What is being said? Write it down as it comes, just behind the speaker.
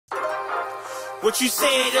What you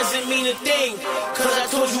say doesn't mean a thing, cause I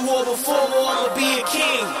told you all before, I'ma be a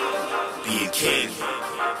king. Be a king,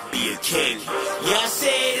 be a king. Yeah, I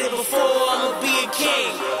said it before, I'ma be a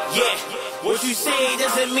king. Yeah, what you say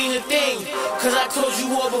doesn't mean a thing, cause I told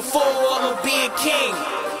you all before, I'ma be a king.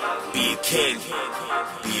 Be a king,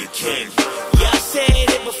 be a king. Yeah, I said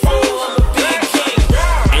it before, I'ma be a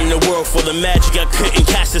king. In the world full of magic, I couldn't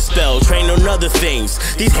cast a spell. Train on other things,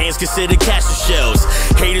 these hands considered castle shells.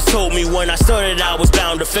 Haters told me when I started I was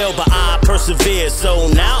bound to fail, but I persevered, so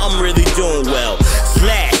now I'm really doing well.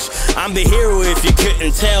 Slash, I'm the hero if you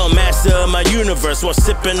couldn't tell. Master of my universe while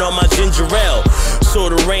sipping on my ginger ale. So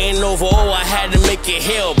the rain over, oh, I had to make it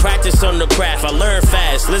hail. Practice on the craft, I learn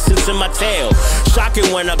fast, listen to my tale.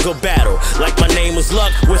 Shocking when I go battle, like my name was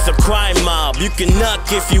Luck. With a crime mob, you can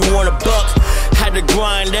knock if you want a buck. Had to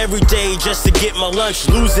grind every day just to get my lunch.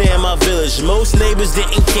 Losing in my village, most neighbors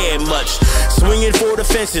didn't care much. Swinging for the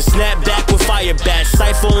fences, snap back with fire bats.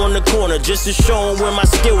 Cypher on the corner just to show 'em where my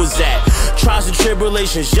skill was at. Trials and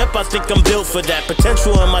tribulations, yep, I think I'm built for that.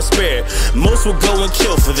 Potential in my spirit, most will go and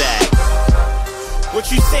kill for that. What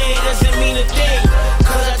you say doesn't mean a thing,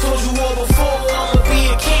 cause I told you all before, I'ma be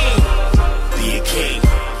a king. Be a king,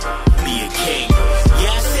 be a king.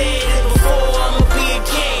 Yeah, I said it before, I'ma be a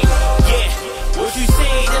king. Yeah, what you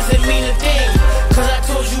say doesn't mean a thing, cause I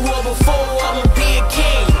told you all before, I'ma be a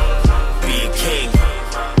king. Be a king,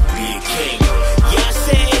 be a king. Yeah, I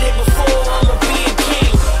said it before, I'ma be a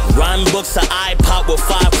king. Rhyme books are iPod with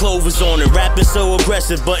 5 Clovers on it. Rapping so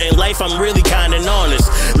aggressive, but in life I'm really kinda honest.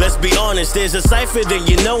 Let's be honest, there's a cipher, then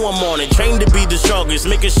you know I'm on it. Trained to be the strongest,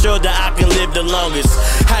 making sure that I can live the longest.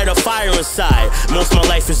 Had a fire inside, most my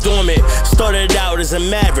life is dormant. Started out as a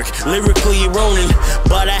maverick, lyrically Ronin,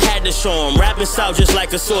 but I had to show him. Rapping style just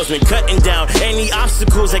like a swordsman, cutting down any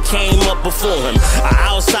obstacles that came up before him. I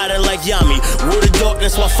outsider like Yami, word of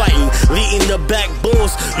darkness while fighting. Leading the back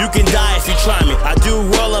bulls, you can die if you try me. I do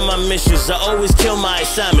all of my missions, I always kill my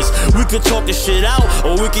assignments. We could talk the shit out,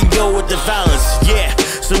 or we can go with the violence, yeah.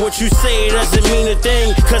 So what you say doesn't mean a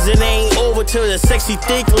thing, cause it ain't over till the sexy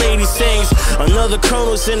thick lady sings. Another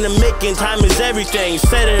chronos in the making, time is everything.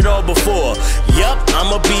 Said it all before, yup,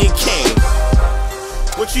 I'ma be a king.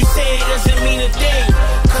 What you say doesn't mean a thing,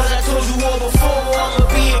 cause I told you all before, I'ma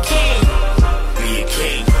be a king. Be a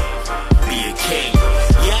king, be a king.